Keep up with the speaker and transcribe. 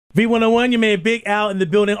V101, your man Big Al in the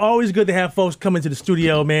building. Always good to have folks come into the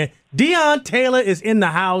studio, man. Deon Taylor is in the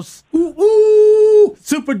house. Ooh, ooh.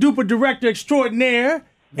 Super duper director extraordinaire.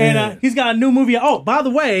 And he's got a new movie. Oh, by the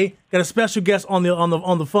way, got a special guest on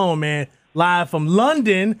the phone, man. Live from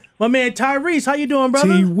London. My man Tyrese. How you doing, brother?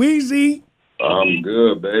 T-Weezy. I'm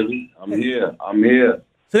good, baby. I'm here.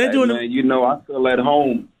 So they're doing man, you know, I feel at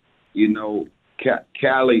home. You know,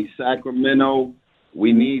 Cali, Sacramento,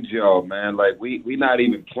 we need y'all, man. Like, we not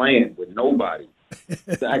even playing with nobody.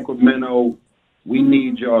 Sacramento, we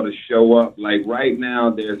need y'all to show up. Like, right now,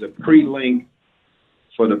 there's a pre-link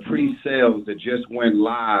for the pre-sales that just went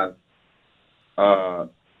live for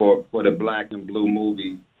the Black and Blue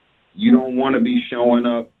movie. You don't want to be showing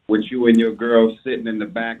up with you and your girl sitting in the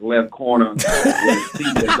back left corner with a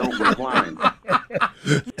seat that don't recline.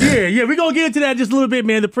 Yeah, we're going to get into that just a little bit,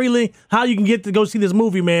 man. The pre-link, how you can get to go see this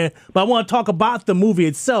movie, man. But I want to talk about the movie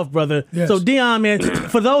itself, brother. Yes. So, Deon, man,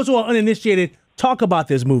 for those who are uninitiated, talk about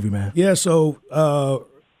this movie, man. Yeah, so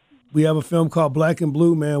we have a film called Black and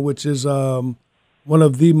Blue, man, which is one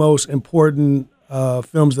of the most important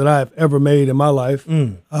films that I've ever made in my life.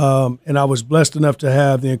 And I was blessed enough to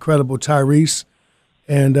have the incredible Tyrese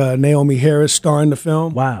and Naomi Harris star in the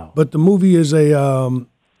film. Wow. But the movie is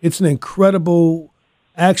it's an incredible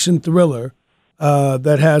action thriller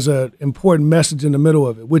that has an important message in the middle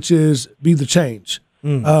of it, which is be the change.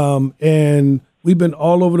 And we've been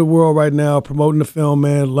all over the world right now promoting the film,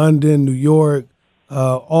 man. London, New York,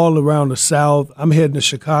 all around the South. I'm heading to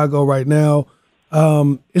Chicago right now.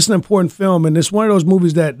 It's an important film, and it's one of those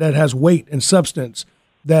movies that has weight and substance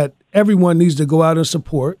that everyone needs to go out and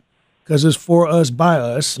support because it's for us, by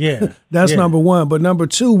us. Yeah. That's yeah. number one. But number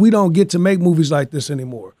two, we don't get to make movies like this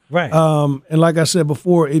anymore. Right. And like I said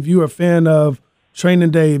before, if you're a fan of Training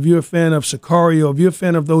Day, if you're a fan of Sicario, if you're a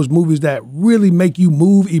fan of those movies that really make you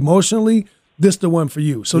move emotionally, this is the one for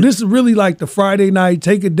you. So this is really like the Friday night,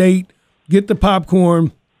 take a date, get the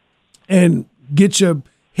popcorn, and get your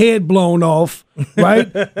head blown off, right?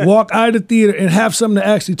 Walk out of the theater and have something to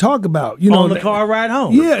actually talk about. You know, on the car ride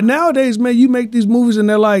home. Yeah, nowadays, man, you make these movies and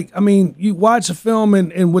they're like, I mean, you watch a film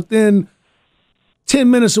and within 10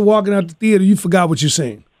 minutes of walking out the theater, you forgot what you've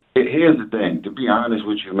seen. Here's the thing. To be honest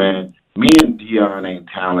with you, man, me and Deon ain't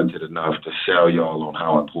talented enough to sell y'all on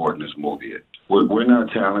how important this movie is. We're not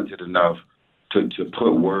talented enough to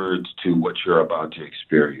put words to what you're about to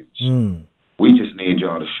experience. We just need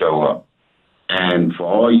y'all to show up. And for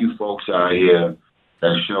all you folks out here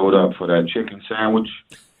that showed up for that chicken sandwich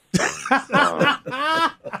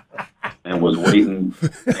and was waiting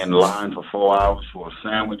in line for 4 hours for a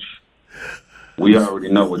sandwich, we already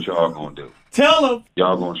know what y'all gonna do. Tell them.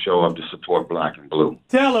 Y'all gonna show up to support Black and Blue.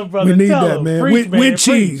 Tell them, brother. We need Tell that, them. man. Preach, With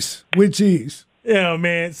cheese. With cheese. Yeah,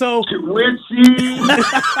 man. So With cheese.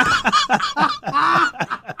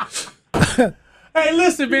 hey,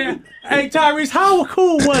 listen, man. Hey, Tyrese, how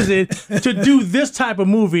cool was it to do this type of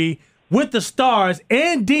movie with the stars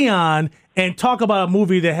and Deon and talk about a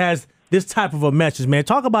movie that has this type of a message, man?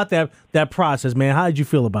 Talk about that process, man. How did you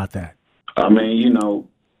feel about that? I mean, you know,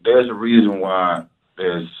 there's a reason why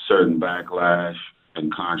there's certain backlash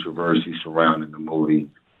and controversy surrounding the movie.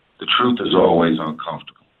 The truth is always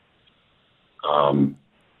uncomfortable.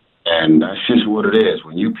 And that's just what it is.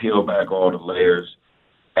 When you peel back all the layers,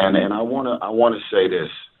 and I wanna say this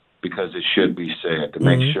because it should be said to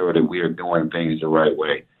make sure that we are doing things the right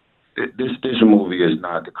way. This movie is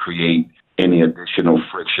not to create any additional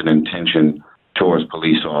friction and tension towards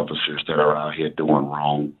police officers that are out here doing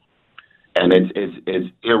wrong. And it's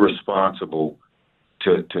irresponsible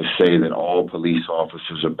to say that all police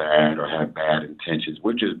officers are bad or have bad intentions.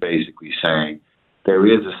 We're just basically saying there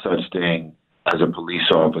is a such thing as a police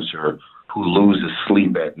officer who loses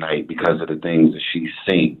sleep at night because of the things that she's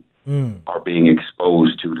seen are being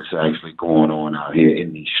exposed to that's actually going on out here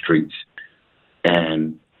in these streets.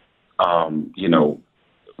 And, you know,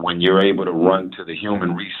 when you're able to run to the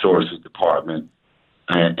human resources department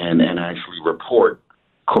and actually report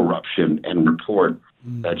corruption and report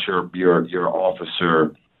that your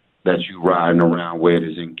officer that you riding around with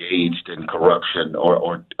is engaged in corruption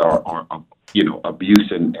or you know,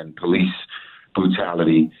 abuse and police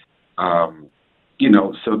brutality, you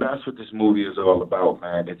know, so that's what this movie is all about,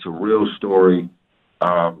 man. It's a real story.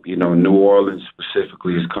 You know, New Orleans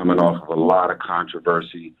specifically is coming off of a lot of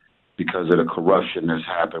controversy because of the corruption that's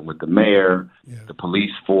happened with the mayor, the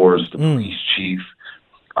police force, the police chief.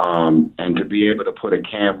 And to be able to put a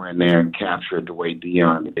camera in there and capture it the way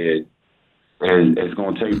Deon did is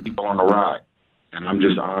going to take people on the ride. And I'm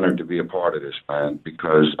just honored to be a part of this, man,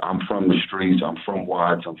 because I'm from the streets. I'm from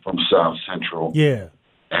Watts. I'm from South Central. Yeah.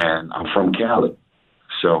 And I'm from Cali.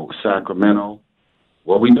 So Sacramento,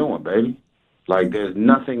 what we doing, baby? Like, there's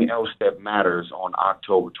nothing else that matters on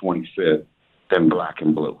October 25th than black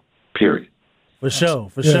and blue, period. For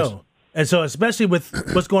sure. And so, especially with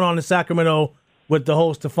what's going on in Sacramento with the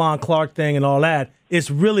whole Stephon Clark thing and all that,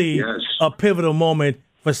 it's really a pivotal moment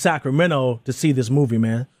for Sacramento to see this movie,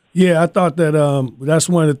 man. Yeah, I thought that that's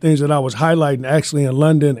one of the things that I was highlighting actually in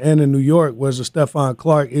London and in New York was the Stephon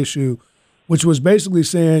Clark issue, which was basically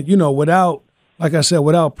saying, you know, without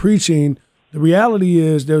preaching, the reality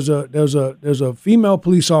is there's a female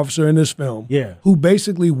police officer in this film who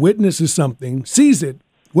basically witnesses something, sees it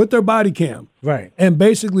with their body cam, right, and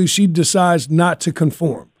basically she decides not to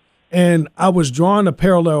conform. And I was drawing a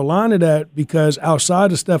parallel line of that because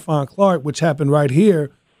outside of Stephon Clark, which happened right here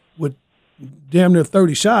with damn near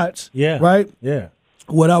 30 shots, right? Yeah.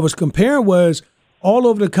 What I was comparing was all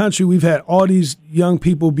over the country, we've had all these young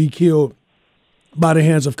people be killed by the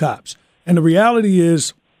hands of cops. And the reality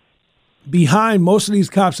is behind most of these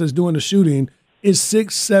cops that's doing the shooting is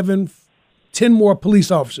 6, 7, 10 more police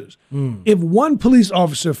officers. If one police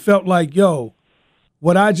officer felt like, yo,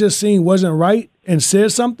 what I just seen wasn't right and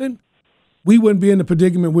said something, we wouldn't be in the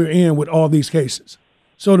predicament we're in with all these cases.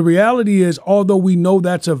 So the reality is, although we know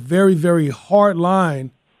that's a very, very hard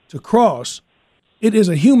line to cross, it is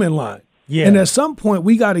a human line. Yeah. And at some point,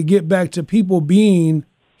 we got to get back to people being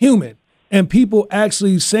human and people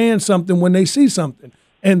actually saying something when they see something.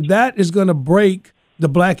 And that is going to break the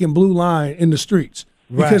black and blue line in the streets.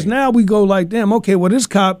 Because now we go like, damn, okay, well, this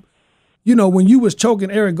cop, you know, when you was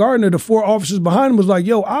choking Eric Gardner, the 4 officers behind him was like,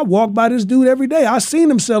 yo, I walk by this dude every day. I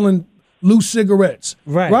seen him selling loose cigarettes.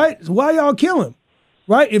 Right? So why y'all kill him?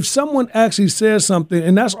 Right? If someone actually says something,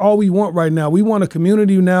 and that's all we want right now. We want a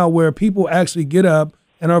community now where people actually get up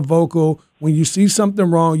and are vocal. When you see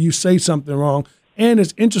something wrong, you say something wrong. And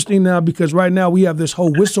it's interesting now because right now we have this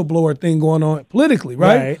whole whistleblower thing going on politically,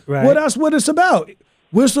 right? Right. Well, that's what it's about.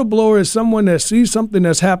 Whistleblower is someone that sees something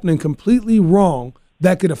that's happening completely wrong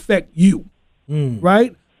that could affect you,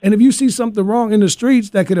 right? And if you see something wrong in the streets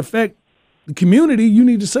that could affect the community, you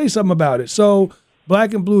need to say something about it. So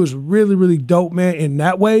Black and Blue is really, really dope, man, in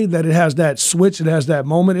that way that it has that switch, it has that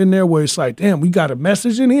moment in there where it's like, damn, we got a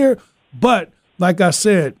message in here. But like I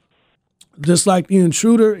said, just like The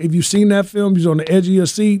Intruder, if you've seen that film, you're on the edge of your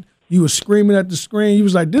seat, you were screaming at the screen, you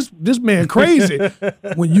was like, this man crazy.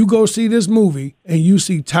 When you go see this movie and you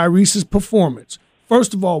see Tyrese's performance,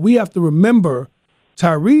 first of all, we have to remember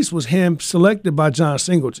Tyrese was hand-selected by John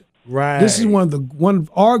Singleton. Right. This is one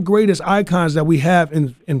of our greatest icons that we have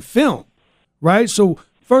in film, right? So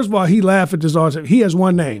first of all, he laughed at this all the time. He has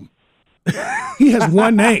one name. He has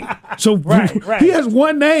one name. So he has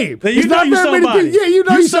one name. You know you somebody. Yeah, you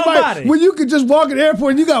know you somebody. When you can just walk in the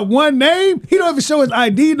airport and you got one name, he don't even show his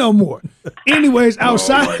ID no more. Anyways,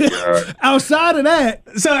 outside of that.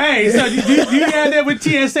 So you got there with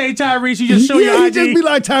TSA Tyrese, you just show your ID? He just be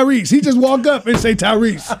like Tyrese. He just walk up and say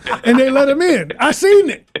Tyrese. And they let him in. I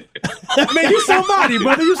seen it. Man, you somebody,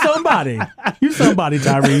 brother. You somebody. You somebody,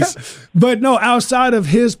 Tyrese. But no, outside of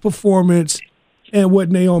his performance and what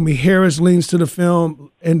Naomi Harris leans to the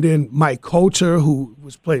film, and then Mike Coulter, who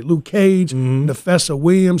was played Luke Cage, Nefessa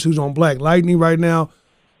Williams, who's on Black Lightning right now.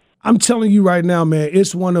 I'm telling you right now, man,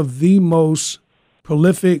 it's one of the most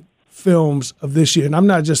prolific films of this year. And I'm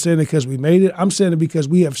not just saying it because we made it. I'm saying it because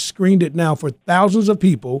we have screened it now for thousands of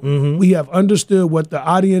people. We have understood what the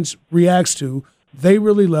audience reacts to. They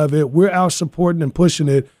really love it. We're out supporting and pushing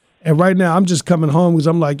it. And right now, I'm just coming home because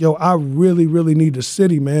I'm like, yo, I really, really need the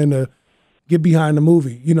city, man, to get behind the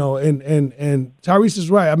movie, you know. And Tyrese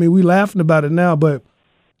is right. I mean, we laughing about it now, but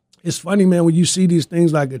it's funny, man, when you see these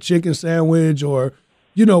things like a chicken sandwich or,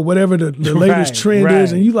 you know, whatever the latest trend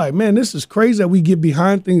is, and you like, man, this is crazy that we get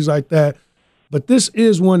behind things like that. But this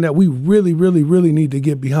is one that we really, really, really need to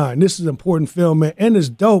get behind. This is an important film, man, and it's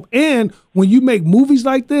dope. And when you make movies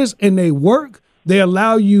like this and they work, they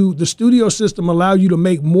allow you, the studio system allow you to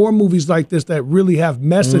make more movies like this that really have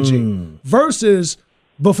messaging versus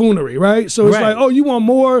buffoonery, right? So it's like, oh, you want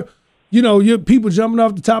more, you know, your people jumping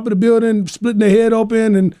off the top of the building, splitting their head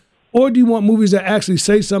open, or do you want movies that actually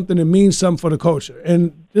say something and mean something for the culture?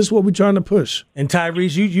 And this is what we're trying to push. And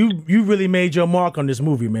Tyrese, you really made your mark on this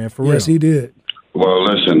movie, man, for real. Yes, he did. Well,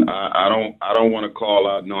 listen, I don't want to call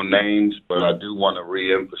out no names, but I do want to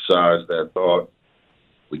reemphasize that thought.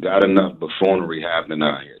 We got enough buffoonery happening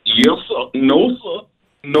out here. Yes, sir. No, sir.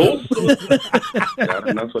 No, sir. Got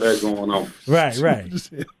enough of that going on. Right.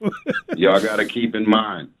 Y'all got to keep in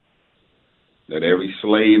mind that every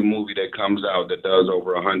slave movie that comes out that does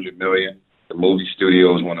over $100 million, the movie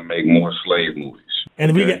studios want to make more slave movies.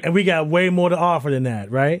 And we got way more to offer than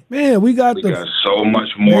that, right? Man, we got so much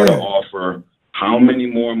more to offer. How many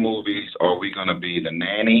more movies are we going to be the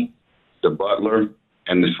nanny, the butler,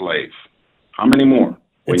 and the slave? How many more?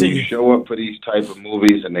 When you show up for these type of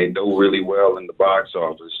movies and they do really well in the box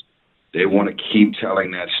office, they want to keep telling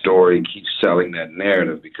that story, keep selling that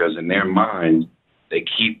narrative, because in their mind, they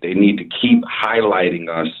need to keep highlighting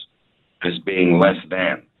us as being less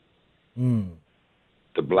than.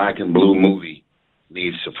 The black and blue movie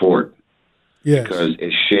needs support. Yes. Because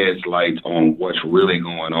it sheds light on what's really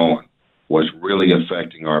going on, what's really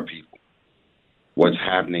affecting our people, what's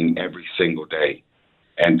happening every single day.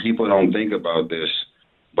 And people don't think about this,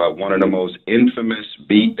 but one of the most infamous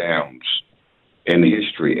beatdowns in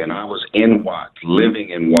history, and I was in Watts, living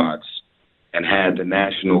in Watts, and had the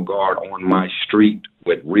National Guard on my street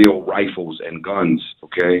with real rifles and guns,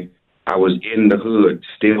 okay? I was in the hood,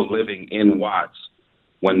 still living in Watts,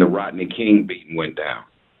 when the Rodney King beating went down.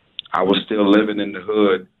 I was still living in the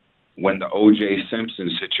hood when the O.J. Simpson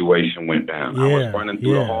situation went down. I was running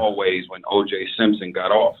through the hallways when O.J. Simpson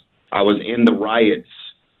got off. I was in the riots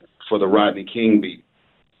for the Rodney King beat.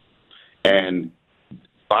 And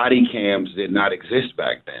body cams did not exist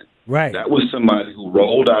back then. Right. That was somebody who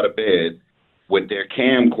rolled out of bed with their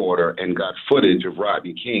camcorder and got footage of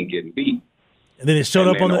Rodney King getting beat. And then it showed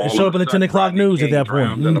up on the 10 o'clock news at that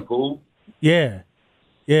point. In the pool. Yeah.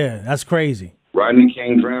 Yeah, that's crazy. Rodney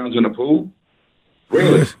King drowns in the pool?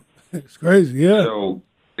 Really? It's crazy, yeah. So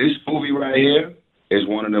this movie right here is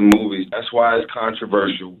one of the movies. That's why it's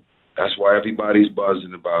controversial. That's why everybody's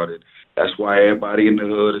buzzing about it. That's why everybody in the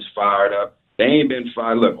hood is fired up. They ain't been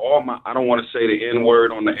fired. Look, I don't want to say the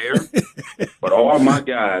N-word on the air, but all my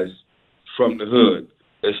guys from the hood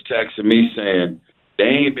is texting me saying they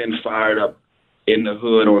ain't been fired up in the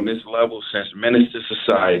hood on this level since Menace to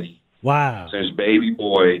Society. Wow. Since Baby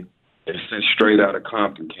Boy and since Straight Outta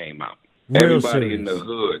Compton came out. Everybody in the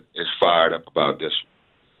hood is fired up about this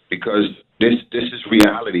because this is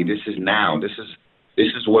reality. This is now. This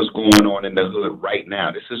is what's going on in the hood right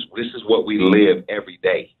now. This is what we live every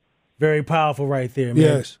day. Very powerful right there, man.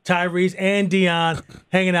 Yes. Tyrese and Deon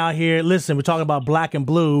hanging out here. Listen, we're talking about Black and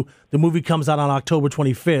Blue. The movie comes out on October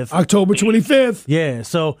 25th. October 25th. Yeah.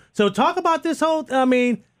 So talk about this whole,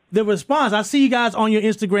 the response. I see you guys on your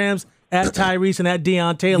Instagrams at Tyrese and at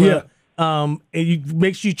Deon Taylor. Yeah. And you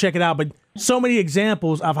make sure you check it out. But so many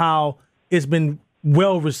examples of how it's been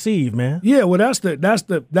well received, man. Yeah, well, that's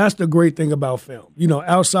the great thing about film. You know,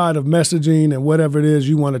 outside of messaging and whatever it is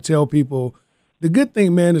you want to tell people, the good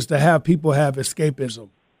thing, man, is to have people have escapism.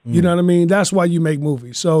 You know what I mean? That's why you make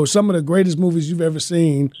movies. So some of the greatest movies you've ever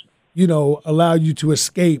seen, you know, allow you to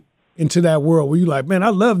escape into that world where you're like, man, I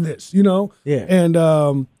love this, you know? Yeah.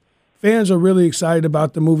 And fans are really excited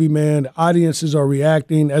about the movie, man. The audiences are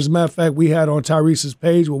reacting. As a matter of fact, we had on Tyrese's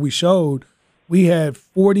page what we showed, we had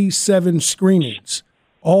 47 screenings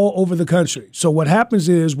all over the country. So what happens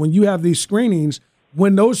is when you have these screenings,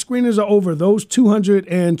 when those screenings are over, those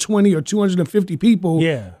 220 or 250 people,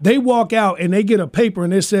 they walk out and they get a paper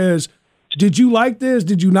and it says, did you like this?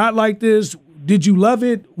 Did you not like this? Did you love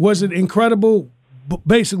it? Was it incredible?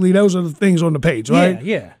 Basically, those are the things on the page, right?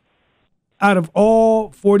 Yeah. Out of all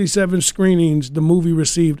 47 screenings, the movie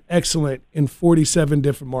received excellent in 47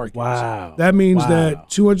 different markets. Wow. That means that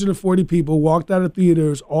 240 people walked out of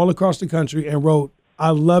theaters all across the country and wrote, I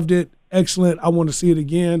loved it, excellent, I want to see it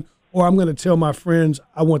again, or I'm going to tell my friends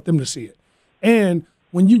I want them to see it. And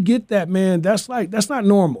when you get that, man, that's not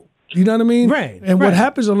normal. You know what I mean? Right. And what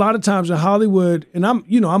happens a lot of times in Hollywood, and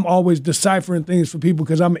I'm always deciphering things for people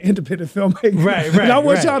because I'm an independent filmmaker. Right. And I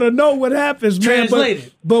want y'all to know what happens, man.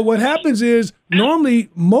 But what happens is normally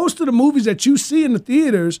most of the movies that you see in the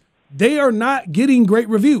theaters, they are not getting great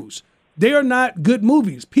reviews. They are not good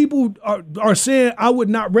movies. People are saying, I would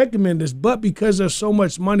not recommend this, but because there's so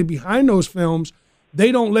much money behind those films,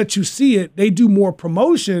 they don't let you see it. They do more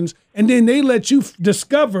promotions, and then they let you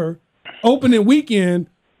discover opening weekend,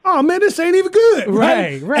 oh, man, this ain't even good.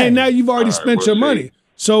 Right. And now you've already spent your money.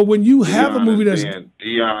 So when you have a movie that's...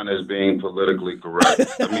 Deon is being politically correct.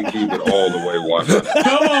 Let me keep it all the way 100.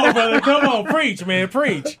 Come on, brother. Come on. Preach, man.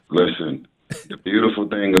 Preach. Listen, the beautiful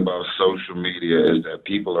thing about social media is that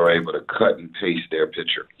people are able to cut and paste their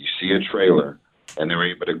picture. You see a trailer, and they're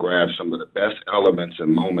able to grab some of the best elements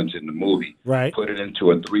and moments in the movie, put it into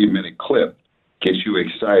a 3-minute clip, get you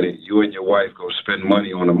excited. You and your wife go spend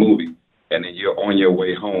money on a movie, and then you're on your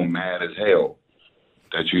way home mad as hell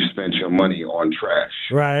that you spent your money on trash.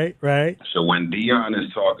 Right. So when Deon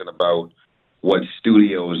is talking about what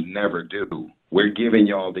studios never do, we're giving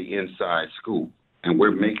y'all the inside scoop, and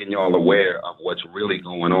we're making y'all aware of what's really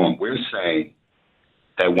going on. We're saying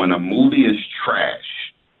that when a movie is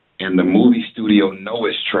trash and the movie studio know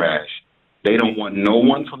it's trash, They don't want no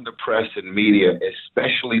one from the press and media,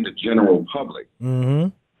 especially the general public,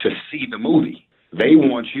 to see the movie. They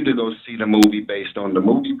want you to go see the movie based on the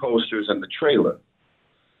movie posters and the trailer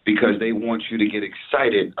because they want you to get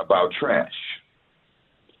excited about trash.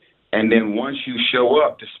 And then once you show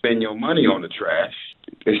up to spend your money on the trash,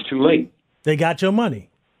 it's too late. They got your money.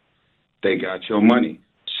 They got your money.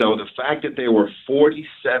 So the fact that there were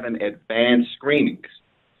 47 advanced screenings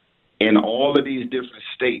in all of these different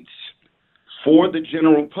states for the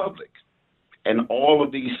general public, and all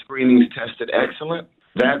of these screenings tested excellent,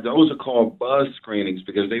 those are called buzz screenings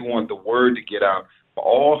because they want the word to get out for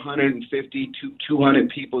all 150 to 200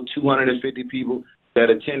 people, 250 people that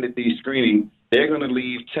attended these screenings. They're going to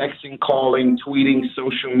leave texting, calling, tweeting,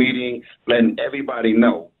 social media, letting everybody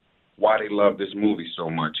know why they love this movie so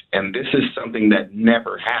much. And this is something that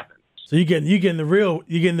never happens. So you're getting the real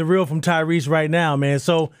from Tyrese right now, man.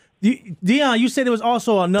 So Deon, you said there was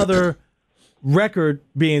also another record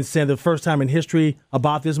being sent the first time in history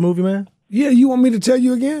about this movie, man? Yeah, you want me to tell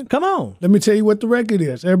you again? Come on. Let me tell you what the record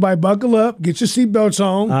is. Everybody buckle up, get your seatbelts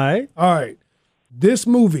on. All right. This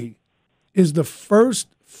movie is the first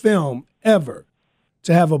film ever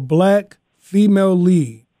to have a black female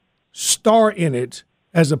lead star in it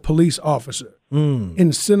as a police officer in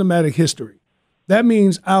cinematic history. That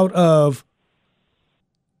means out of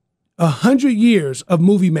 100 years of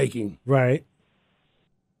movie making, right,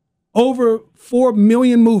 over 4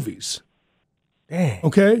 million movies. Dang.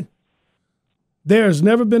 Okay? There's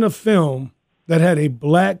never been a film that had a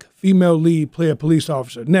black female lead play a police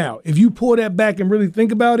officer. Now, if you pull that back and really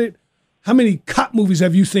think about it, how many cop movies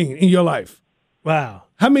have you seen in your life? Wow.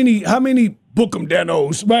 How many book 'em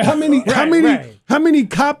Danos, right? How many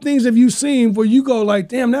cop things have you seen where you go like,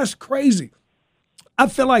 damn, that's crazy? I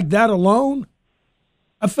feel like that alone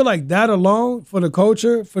for the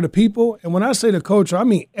culture, for the people, and when I say the culture, I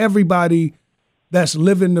mean everybody that's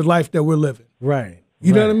living the life that we're living. Right.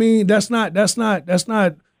 You know what I mean? That's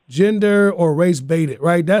not gender or race baited,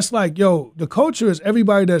 right? That's like, yo, the culture is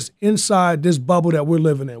everybody that's inside this bubble that we're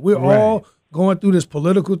living in. We're all going through this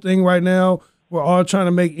political thing right now. We're all trying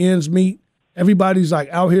to make ends meet. Everybody's like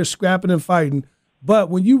out here scrapping and fighting. But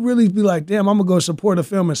when you really be like, damn, I'm going to go support a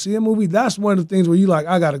film and see a movie, that's one of the things where you like,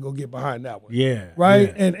 I got to go get behind that one. Yeah. Right?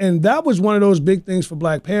 Yeah. And that was one of those big things for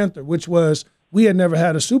Black Panther, which was we had never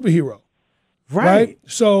had a superhero. Right?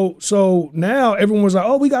 So now everyone was like,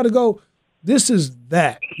 oh, we got to go. This is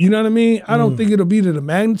that. You know what I mean? I don't think it'll be to the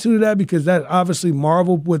magnitude of that because that obviously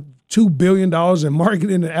Marvel with $2 billion in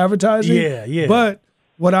marketing and advertising. Yeah. But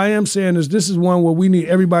what I am saying is this is one where we need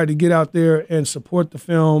everybody to get out there and support the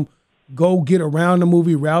film, go get around the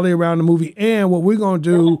movie, rally around the movie. And what we're going to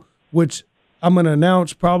do, which I'm going to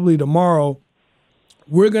announce probably tomorrow,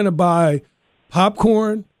 we're going to buy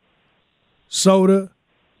popcorn, soda,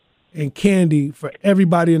 and candy for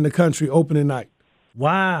everybody in the country opening night.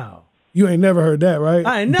 Wow. You ain't never heard that, right?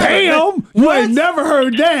 I ain't never. Bam! You ain't never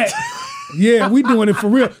heard that. Yeah, we doing it for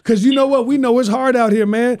real. Because you know what? We know it's hard out here,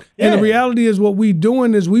 man. Yeah. And the reality is what we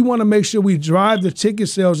doing is we want to make sure we drive the ticket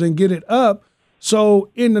sales and get it up. So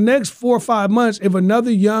in the next 4 or 5 months, if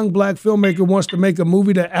another young black filmmaker wants to make a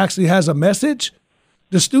movie that actually has a message,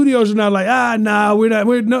 the studios are not like,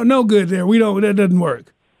 we're no good there. That doesn't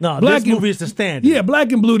work. No, this movie is the standard. Yeah,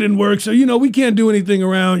 Black and Blue didn't work, so, we can't do anything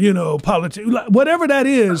around, politics. Whatever that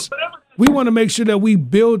is, we want to make sure that we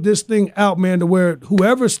build this thing out, man, to where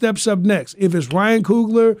whoever steps up next, if it's Ryan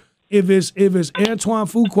Coogler, if it's Antoine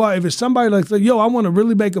Fuqua, if it's somebody like, yo, I want to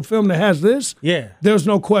really make a film that has this, there's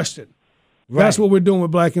no question. Right. That's what we're doing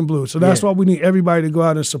with Black and Blue. So that's why we need everybody to go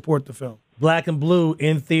out and support the film. Black and Blue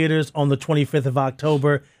in theaters on the 25th of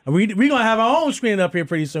October. And we're going to have our own screening up here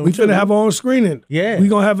pretty soon. We're going to have our own screening. Yeah. We're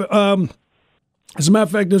going to have, as a matter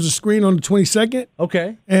of fact, there's a screen on the 22nd.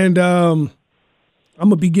 Okay. And I'm going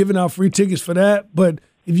to be giving out free tickets for that. But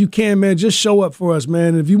if you can, man, just show up for us,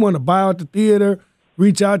 man. If you want to buy out the theater,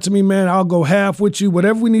 reach out to me, man. I'll go half with you.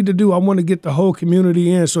 Whatever we need to do, I want to get the whole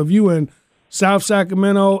community in. So if you in South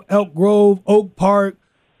Sacramento, Elk Grove, Oak Park,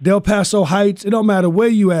 Del Paso Heights, it don't matter where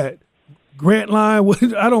you at. Grant Line,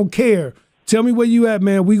 I don't care. Tell me where you at,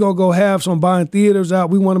 man. We going to go have some buying theaters out.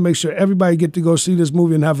 We want to make sure everybody get to go see this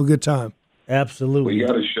movie and have a good time. Absolutely. We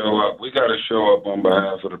got to show up. We got to show up on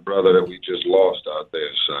behalf of the brother that we just lost out there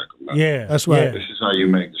in Sacramento. Yeah. That's right. Yeah. This is how you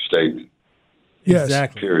make the statement. Yes.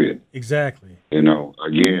 Exactly. Period. Exactly.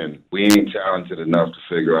 Again, we ain't talented enough to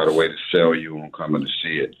figure out a way to sell you on coming to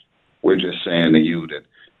see it. We're just saying to you that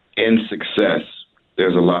in success,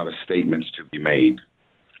 there's a lot of statements to be made.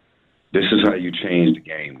 This is how you change the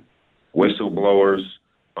game. Whistleblowers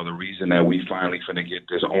are the reason that we finally finna get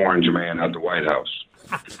this orange man out the White House.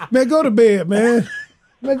 Man, go to bed, man.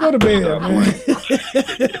 Man, go to bed, man.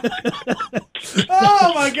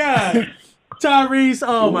 Oh my God, Tyrese.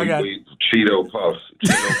 Oh my God. Cheeto Puffs.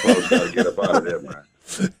 Gotta get up out of there, man.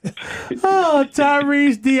 Oh,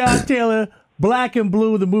 Tyrese, Deon Taylor, Black and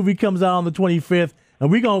Blue. The movie comes out on the 25th,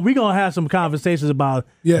 and we gonna have some conversations about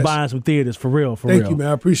buying some theaters for real. Thank you, man.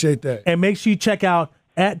 I appreciate that. And make sure you check out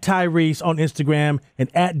at Tyrese on Instagram and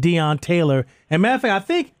at Deon Taylor. And matter of fact, I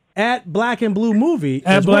think at Black and Blue Movie.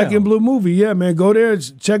 At Black and Blue Movie, yeah, man. Go there,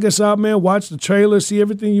 check us out, man. Watch the trailer, see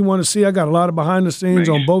everything you want to see. I got a lot of behind the scenes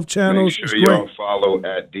on both channels. Make sure y'all follow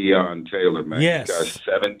at Deon Taylor, man. Yes. He's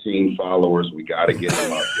got 17 followers. We got to get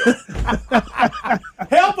him up, yo.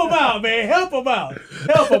 Help him out, man. Help him out.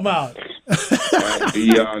 Help him out. At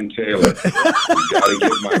Deon Taylor. We got to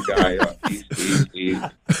get my guy up.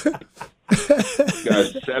 He's got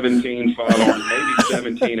 17 followers, maybe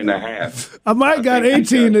 17 and a half. I might got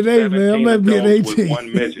 18 today, man. I might be at 18.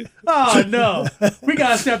 One midget. Oh, no. We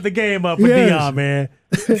got to step the game up for Deon, man.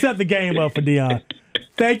 Step the game up for Deon.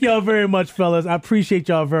 Thank y'all very much, fellas. I appreciate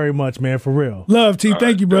y'all very much, man, for real. Love, T.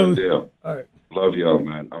 Thank you, brother. All right. Love y'all,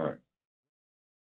 man. All right.